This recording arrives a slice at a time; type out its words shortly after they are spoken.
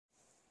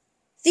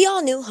The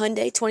all-new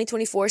Hyundai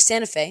 2024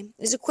 Santa Fe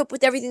is equipped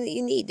with everything that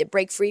you need to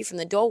break free from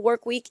the dull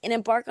work week and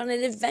embark on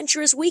an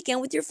adventurous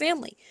weekend with your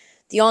family.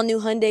 The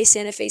all-new Hyundai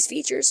Santa Fe's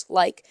features,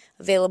 like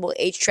available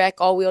H-Track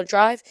all-wheel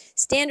drive,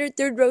 standard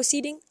third-row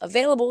seating,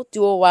 available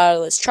dual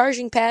wireless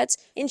charging pads,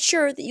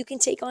 ensure that you can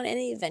take on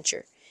any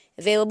adventure.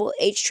 Available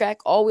H-Track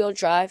all-wheel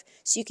drive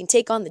so you can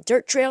take on the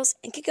dirt trails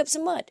and kick up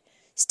some mud.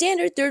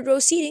 Standard third-row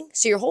seating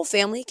so your whole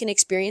family can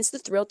experience the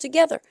thrill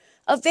together.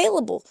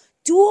 Available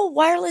dual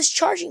wireless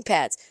charging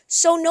pads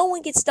so no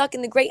one gets stuck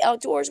in the great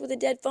outdoors with a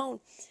dead phone.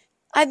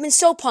 I've been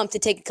so pumped to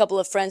take a couple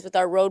of friends with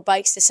our road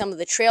bikes to some of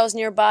the trails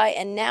nearby,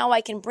 and now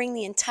I can bring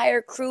the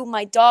entire crew,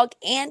 my dog,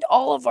 and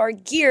all of our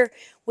gear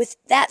with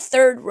that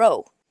third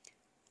row.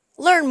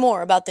 Learn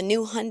more about the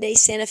new Hyundai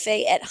Santa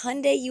Fe at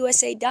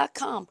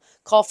HyundaiUSA.com.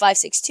 Call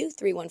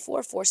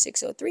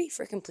 562-314-4603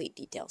 for complete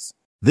details.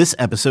 This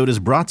episode is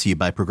brought to you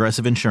by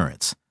Progressive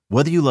Insurance.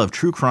 Whether you love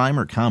true crime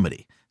or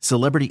comedy,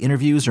 celebrity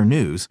interviews or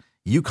news,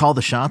 you call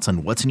the shots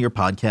on what's in your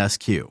podcast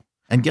queue.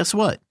 And guess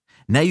what?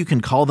 Now you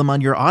can call them on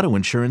your auto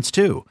insurance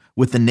too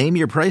with the Name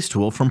Your Price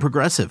tool from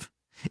Progressive.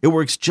 It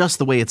works just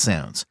the way it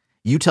sounds.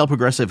 You tell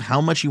Progressive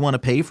how much you want to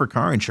pay for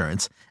car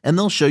insurance, and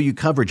they'll show you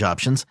coverage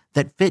options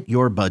that fit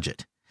your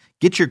budget.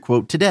 Get your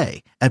quote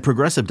today at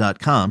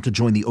Progressive.com to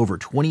join the over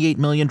 28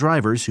 million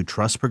drivers who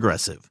trust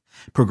Progressive.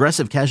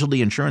 Progressive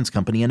Casualty Insurance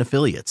Company and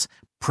Affiliates.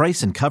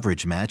 Price and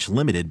coverage match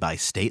limited by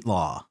state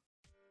law.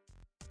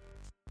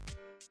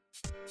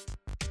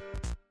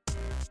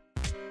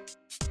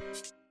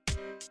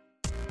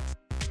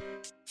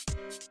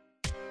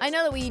 I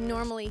know that we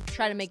normally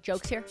try to make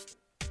jokes here,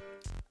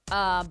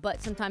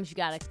 but sometimes you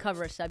gotta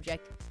cover a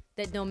subject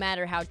that no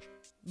matter how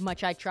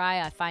much I try,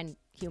 I find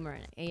humor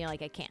in it. And I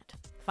can't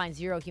find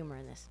zero humor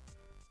in this.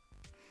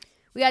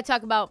 We gotta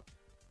talk about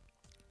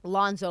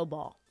Lonzo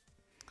Ball.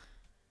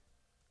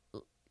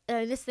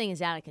 This thing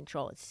is out of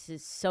control. It's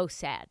just so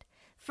sad.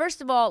 First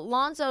of all,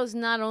 Lonzo's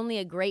not only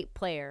a great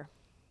player,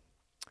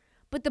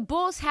 but the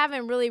Bulls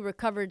haven't really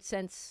recovered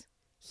since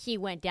he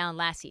went down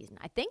last season.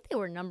 I think they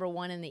were number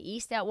one in the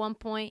East at one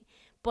point,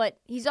 but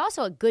he's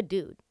also a good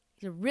dude.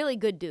 He's a really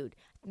good dude,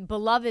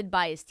 beloved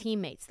by his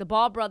teammates. The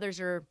Ball brothers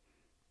are,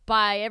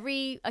 by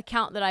every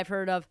account that I've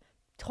heard of,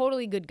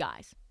 totally good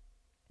guys.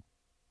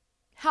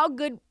 How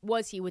good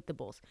was he with the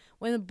Bulls?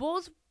 When the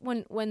Bulls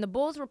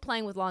were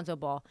playing with Lonzo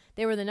Ball,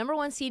 they were the number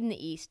one seed in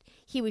the East.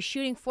 He was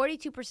shooting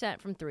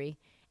 42% from three,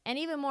 and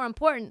even more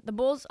important, the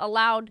Bulls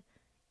allowed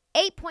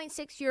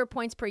 8.6 fewer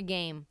points per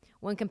game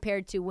when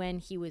compared to when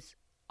he was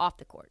off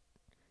the court.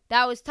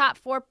 That was top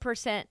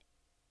 4%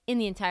 in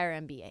the entire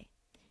NBA.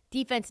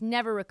 Defense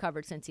never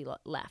recovered since he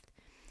left.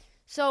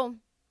 So,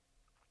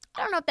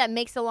 I don't know if that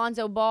makes the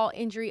Lonzo Ball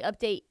injury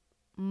update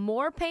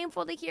more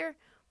painful to hear,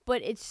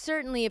 but it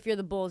certainly, if you're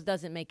the Bulls,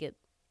 doesn't make it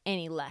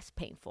any less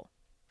painful.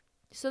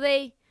 So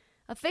they,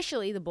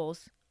 officially, the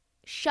Bulls,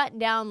 shut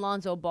down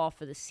Lonzo Ball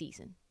for the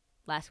season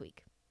last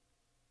week.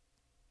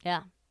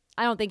 Yeah,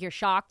 I don't think you're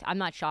shocked. I'm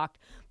not shocked.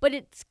 But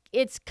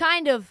it's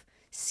kind of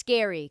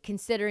scary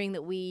considering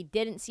that we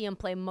didn't see him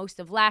play most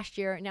of last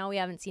year. Now we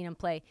haven't seen him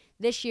play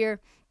this year.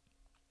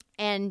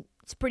 And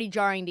it's pretty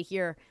jarring to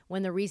hear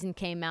when the reason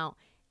came out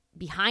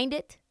behind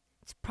it.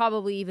 It's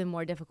probably even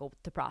more difficult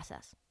to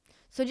process.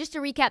 So just to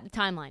recap the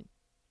timeline,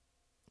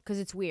 because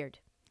it's weird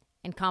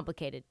and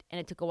complicated and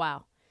it took a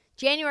while.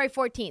 January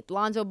 14th,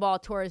 Lonzo Ball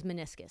tore his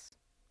meniscus.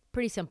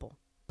 Pretty simple.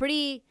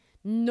 Pretty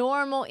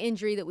normal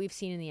injury that we've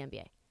seen in the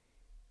NBA.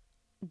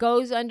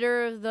 Goes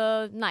under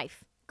the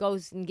knife.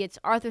 Goes and gets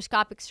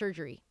arthroscopic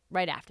surgery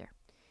right after.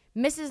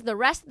 Misses the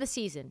rest of the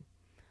season,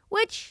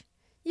 which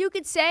you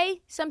could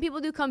say some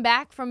people do come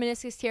back from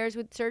meniscus tears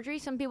with surgery.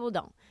 Some people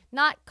don't.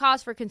 Not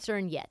cause for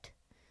concern yet.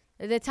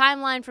 The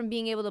timeline from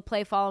being able to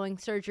play following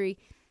surgery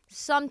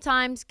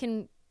sometimes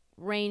can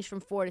range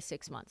from 4 to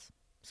 6 months.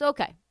 So,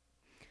 okay.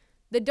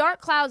 The dark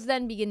clouds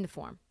then begin to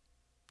form.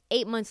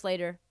 8 months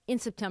later, in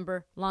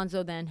September,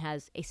 Lonzo then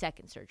has a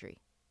second surgery.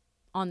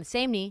 On the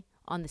same knee,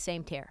 on the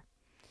same tear.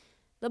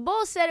 The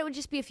Bulls said it would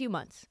just be a few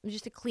months. It was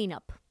just a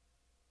cleanup,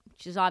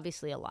 which is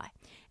obviously a lie.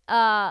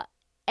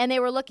 And they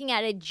were looking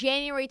at a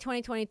January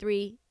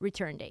 2023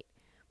 return date.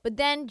 But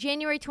then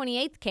January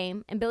 28th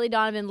came, and Billy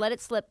Donovan let it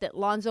slip that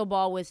Lonzo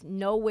Ball was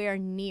nowhere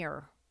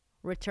near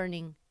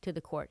returning to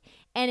the court.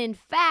 And in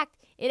fact,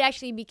 it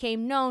actually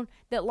became known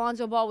that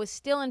Lonzo Ball was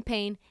still in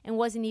pain and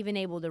wasn't even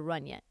able to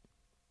run yet.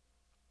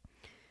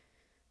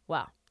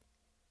 Wow.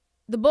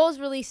 The Bulls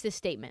released this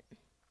statement.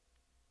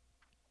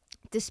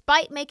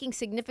 Despite making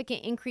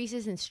significant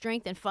increases in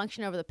strength and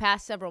function over the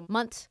past several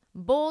months,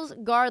 Bulls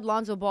guard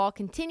Lonzo Ball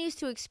continues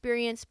to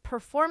experience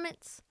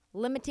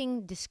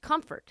performance-limiting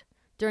discomfort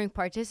during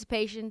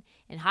participation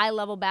in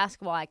high-level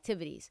basketball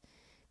activities.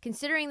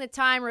 Considering the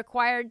time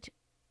required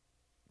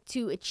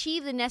to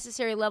achieve the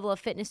necessary level of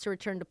fitness to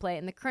return to play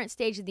in the current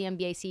stage of the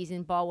NBA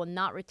season, Ball will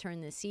not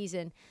return this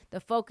season. The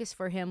focus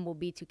for him will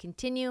be to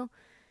continue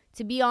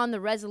to be on the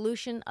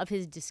resolution of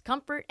his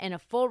discomfort and a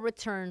full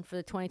return for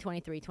the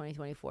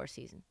 2023-2024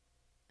 season.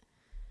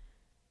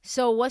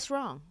 So what's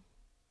wrong?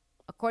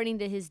 According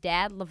to his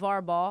dad,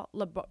 LeVar Ball,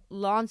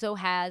 Lonzo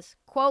has,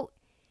 quote,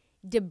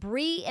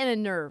 debris in a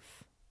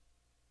nerve.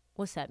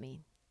 What's that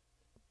mean?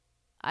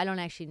 I don't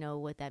actually know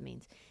what that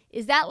means.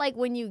 Is that like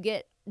when you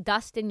get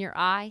dust in your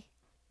eye?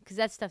 Because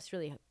that stuff's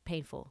really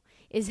painful.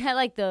 Is that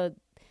like the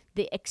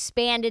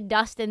expanded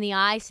dust in the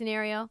eye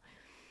scenario?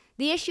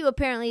 The issue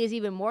apparently is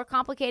even more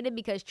complicated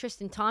because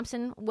Tristan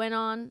Thompson went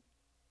on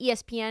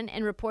ESPN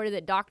and reported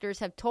that doctors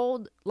have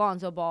told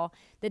Lonzo Ball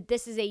that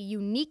this is a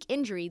unique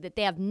injury that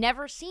they have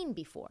never seen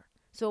before.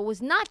 So it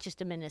was not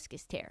just a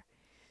meniscus tear.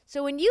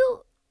 So when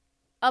you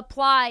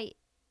apply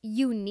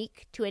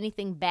unique to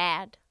anything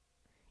bad,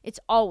 it's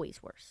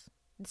always worse.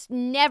 It's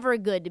never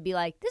good to be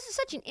like, this is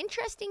such an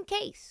interesting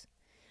case.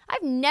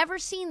 I've never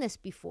seen this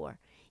before.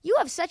 You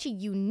have such a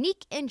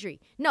unique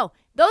injury. No,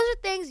 those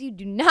are things you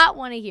do not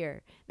want to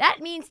hear. That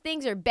means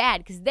things are bad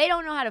because they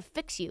don't know how to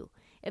fix you.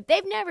 If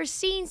they've never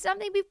seen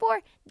something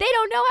before, they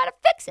don't know how to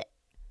fix it.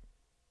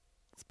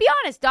 Let's be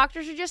honest.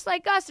 Doctors are just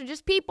like us. They're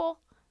just people.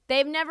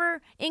 They've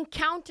never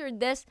encountered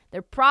this.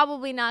 They're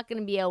probably not going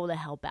to be able to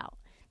help out.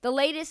 The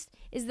latest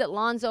is that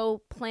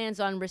Lonzo plans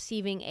on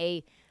receiving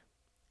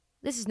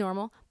this is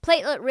normal,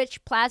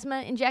 platelet-rich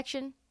plasma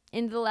injection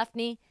into the left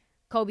knee.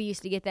 Kobe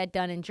used to get that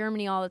done in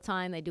Germany all the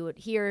time. They do it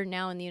here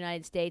now in the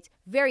United States.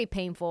 Very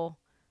painful,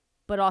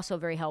 but also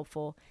very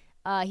helpful.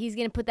 He's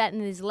going to put that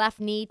in his left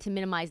knee to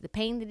minimize the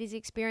pain that he's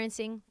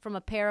experiencing from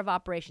a pair of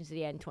operations that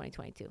he had in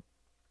 2022.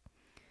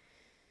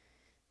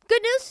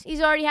 Good news,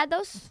 he's already had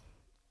those.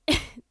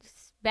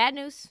 Bad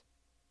news,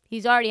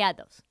 he's already had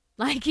those.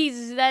 Like he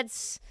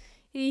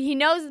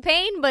knows the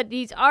pain, but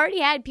he's already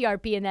had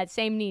PRP in that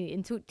same knee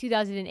in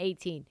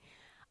 2018.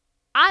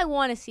 I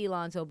want to see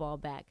Lonzo Ball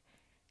back.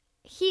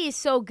 He is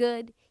so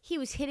good. He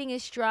was hitting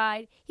his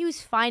stride. He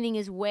was finding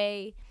his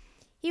way.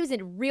 He was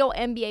a real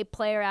NBA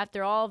player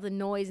after all of the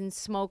noise and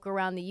smoke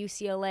around the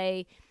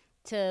UCLA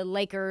to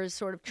Lakers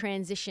sort of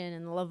transition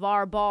and the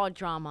LeVar Ball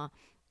drama.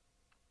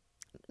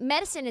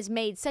 Medicine has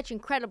made such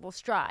incredible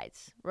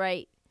strides,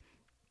 right?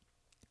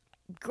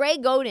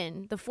 Greg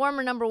Oden, the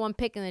former number 1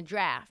 pick in the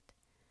draft,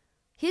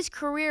 his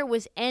career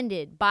was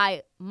ended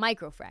by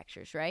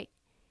microfractures, right?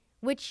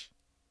 Which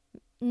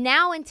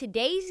now in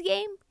today's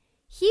game,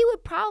 he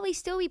would probably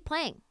still be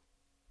playing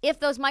if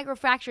those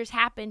microfractures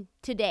happened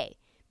today,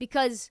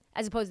 because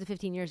as opposed to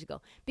 15 years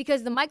ago.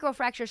 Because the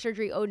microfracture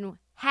surgery Oden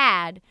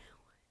had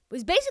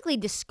was basically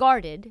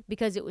discarded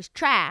because it was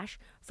trash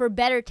for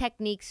better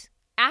techniques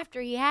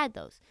after he had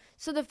those.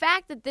 So the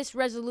fact that this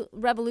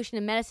revolution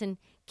in medicine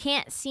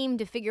can't seem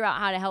to figure out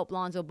how to help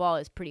Lonzo Ball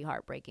is pretty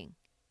heartbreaking.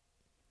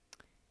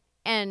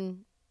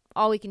 And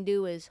all we can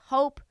do is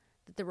hope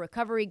that the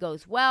recovery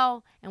goes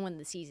well, and when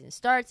the season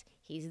starts,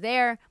 he's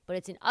there. But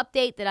it's an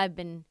update that I've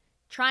been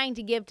trying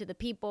to give to the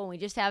people, and we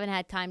just haven't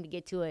had time to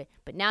get to it.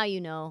 But now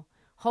you know.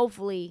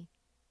 Hopefully,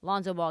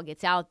 Lonzo Ball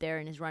gets out there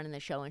and is running the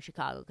show in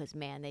Chicago, because,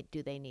 man,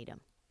 they need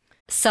him.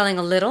 Selling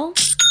a little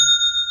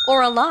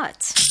or a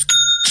lot?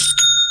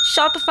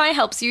 Shopify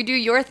helps you do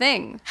your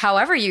thing,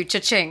 however you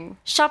cha-ching.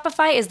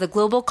 Shopify is the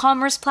global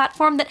commerce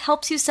platform that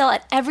helps you sell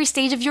at every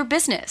stage of your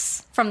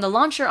business. From the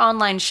launch your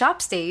online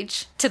shop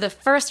stage, to the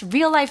first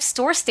real-life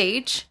store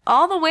stage,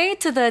 all the way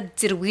to the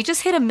did we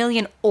just hit 1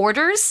 million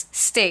orders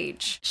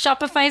stage.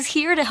 Shopify's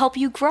here to help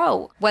you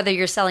grow. Whether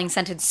you're selling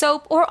scented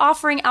soap or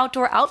offering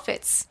outdoor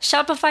outfits,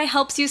 Shopify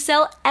helps you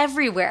sell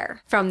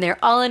everywhere. From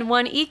their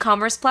all-in-one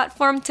e-commerce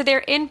platform to their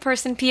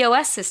in-person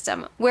POS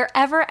system.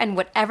 Wherever and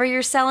whatever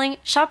you're selling,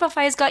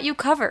 Shopify's got you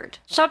covered.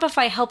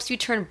 Shopify helps you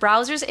turn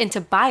browsers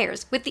into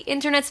buyers with the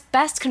internet's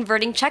best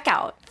converting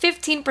checkout.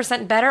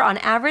 15% better on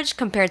average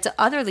compared to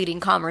other leading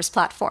commerce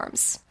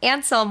platforms.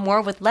 And sell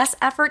more with less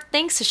effort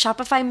thanks to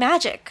Shopify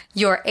Magic,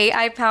 your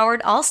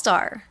AI-powered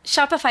all-star.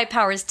 Shopify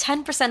powers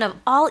 10% of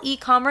all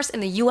e-commerce in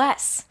the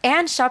US.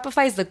 And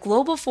Shopify is the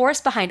global force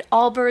behind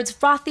Allbirds,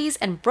 Rothy's,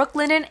 and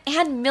Brooklinen,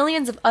 and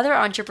millions of other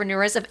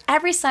entrepreneurs of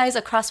every size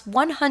across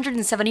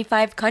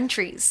 175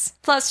 countries.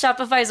 Plus,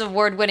 Shopify's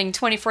award-winning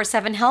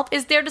 24/7 help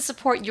is there to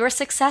support your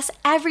success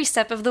every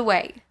step of the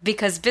way.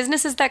 Because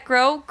businesses that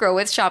grow, grow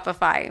with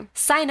Shopify.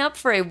 Sign up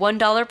for a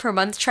 $1 per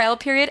month trial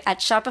period at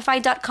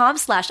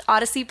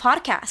shopify.com/Odyssey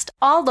Podcast,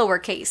 all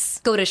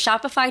lowercase. Go to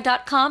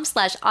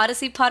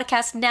shopify.com/Odyssey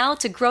Podcast now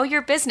to grow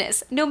your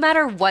business, no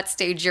matter what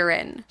stage you're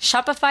in.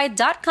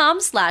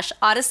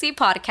 Shopify.com/Odyssey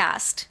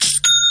Podcast.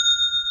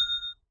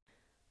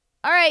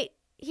 All right,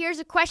 here's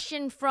a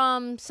question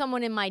from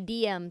someone in my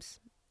DMs,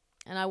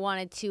 and I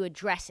wanted to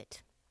address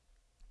it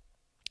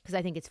because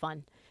I think it's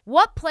fun.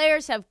 What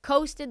players have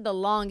coasted the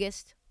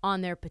longest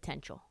on their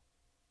potential?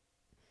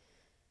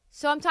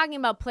 So I'm talking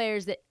about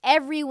players that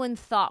everyone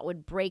thought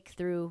would break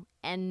through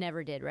and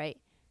never did, right?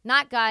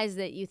 Not guys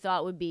that you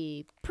thought would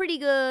be pretty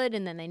good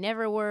and then they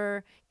never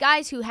were.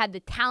 Guys who had the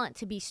talent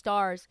to be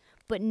stars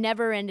but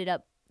never ended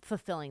up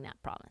fulfilling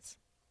that promise.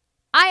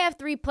 I have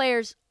 3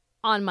 players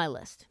on my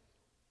list.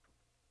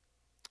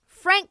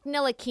 Frank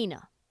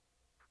Ntilikina.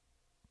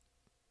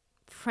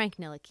 Frank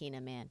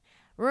Ntilikina, man.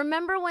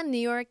 Remember when New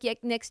York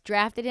Knicks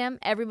drafted him?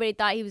 Everybody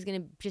thought he was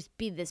going to just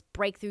be this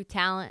breakthrough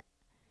talent.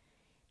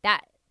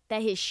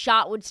 that his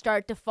shot would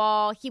start to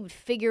fall. He would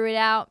figure it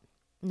out.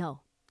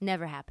 No,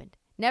 never happened.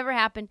 Never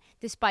happened,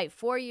 despite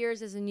 4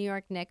 years as a New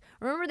York Knick.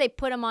 Remember they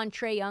put him on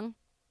Trae Young?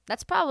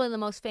 That's probably the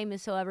most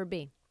famous he'll ever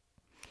be.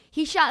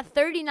 He shot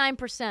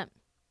 39%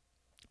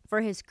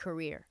 for his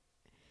career.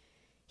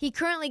 He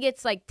currently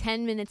gets like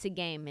 10 minutes a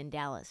game in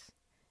Dallas.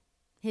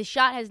 His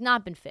shot has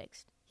not been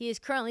fixed. He is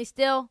currently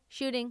still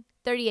shooting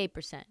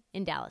 38%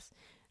 in Dallas.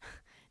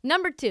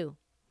 Number 2,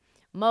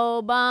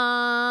 Mo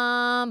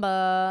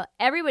Bamba.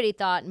 Everybody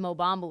thought Mo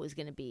Bamba was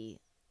going to be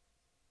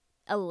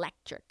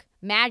electric.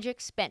 Magic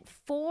spent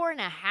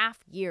 4.5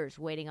 years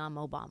waiting on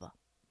Mo Bamba.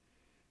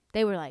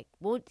 They were like,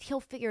 well,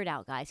 he'll figure it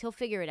out, guys. He'll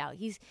figure it out.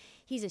 He's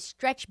a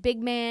stretch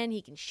big man.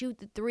 He can shoot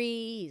the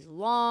three. He's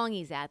long.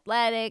 He's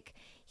athletic.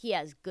 He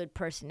has good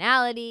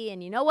personality.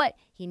 And you know what?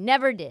 He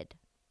never did.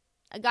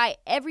 A guy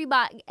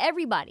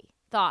everybody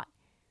thought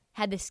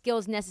had the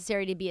skills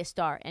necessary to be a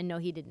star. And no,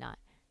 he did not.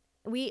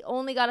 We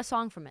only got a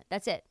song from it.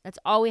 That's it. That's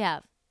all we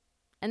have.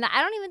 And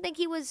I don't even think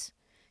he was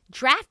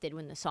drafted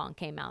when the song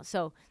came out.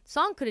 So the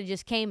song could have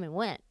just came and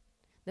went.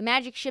 The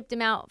Magic shipped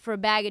him out for a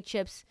bag of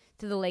chips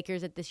to the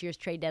Lakers at this year's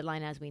trade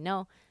deadline, as we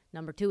know.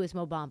 Number 2 is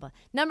Mo Bamba.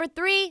 Number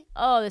 3,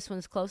 oh, this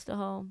one's close to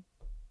home.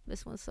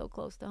 This one's so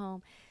close to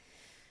home.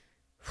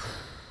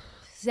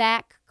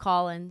 Zach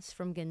Collins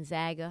from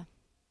Gonzaga.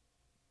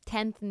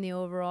 10th in the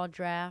overall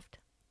draft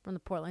from the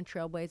Portland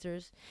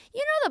Trailblazers.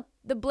 You know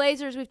the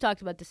Blazers, we've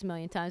talked about this a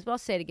million times, but I'll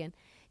say it again.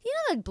 You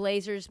know the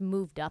Blazers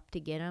moved up to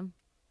get him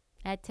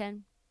at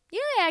 10? You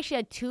know they actually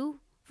had 2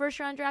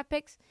 first-round draft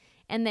picks,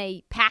 and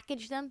they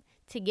packaged them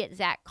to get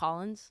Zach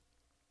Collins?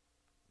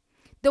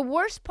 The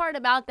worst part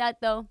about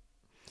that, though,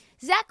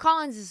 Zach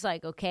Collins is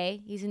like,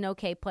 okay, he's an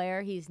okay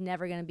player. He's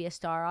never going to be a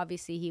star.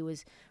 Obviously, he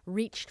was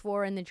reached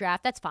for in the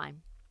draft. That's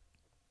fine.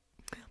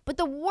 But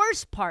the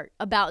worst part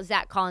about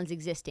Zach Collins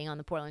existing on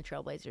the Portland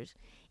Trailblazers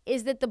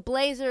is that the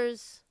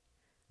Blazers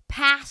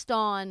passed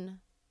on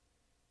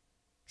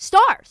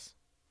stars,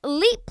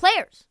 elite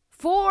players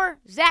for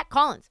Zach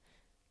Collins.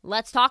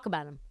 Let's talk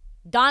about him.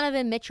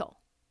 Donovan Mitchell.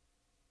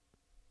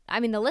 I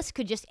mean, the list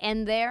could just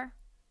end there,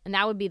 and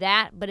that would be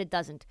that, but it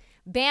doesn't.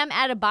 Bam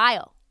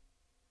Adebayo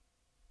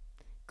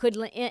could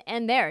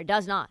end there. It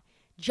does not.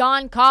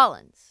 John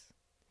Collins,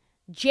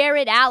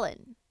 Jared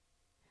Allen,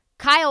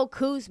 Kyle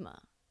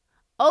Kuzma,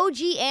 OG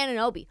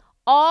Anunoby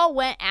all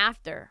went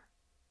after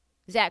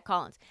Zach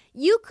Collins.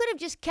 You could have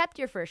just kept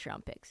your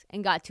first-round picks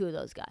and got 2 of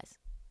those guys.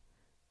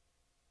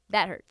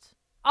 That hurts.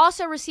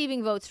 Also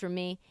receiving votes from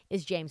me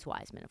is James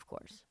Wiseman, of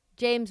course.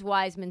 James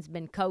Wiseman's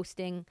been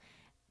coasting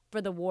for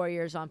the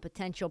Warriors on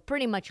potential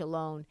pretty much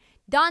alone.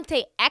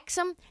 Dante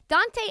Exum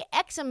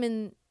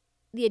in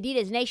the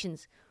Adidas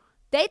Nations,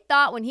 they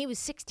thought when he was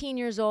 16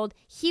 years old,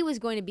 he was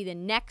going to be the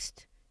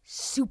next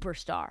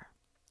superstar.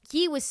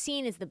 He was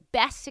seen as the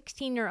best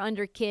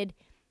 16-year-under kid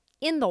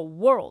in the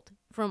world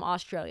from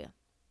Australia.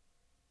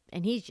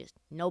 And he's just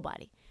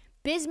nobody.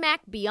 Bismack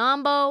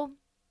Biyombo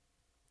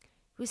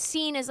was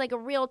seen as like a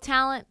real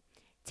talent.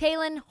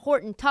 Talen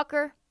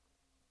Horton-Tucker,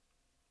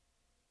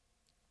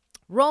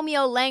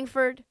 Romeo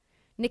Langford,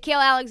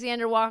 Nickeil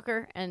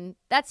Alexander-Walker, and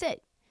that's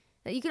it.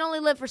 You can only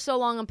live for so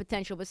long on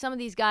potential, but some of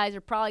these guys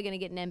are probably going to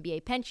get an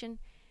NBA pension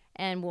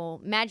and will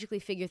magically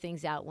figure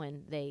things out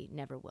when they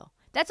never will.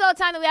 That's all the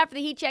time that we have for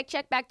the Heat Check.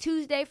 Check back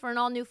Tuesday for an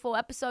all-new full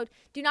episode.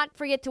 Do not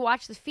forget to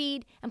watch the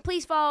feed, and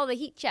please follow the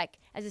Heat Check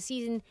as the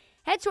season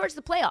heads towards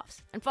the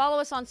playoffs. And follow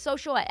us on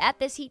social at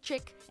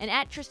ThisHeatChick and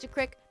at Trista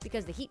Crick,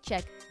 because the Heat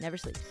Check never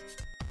sleeps.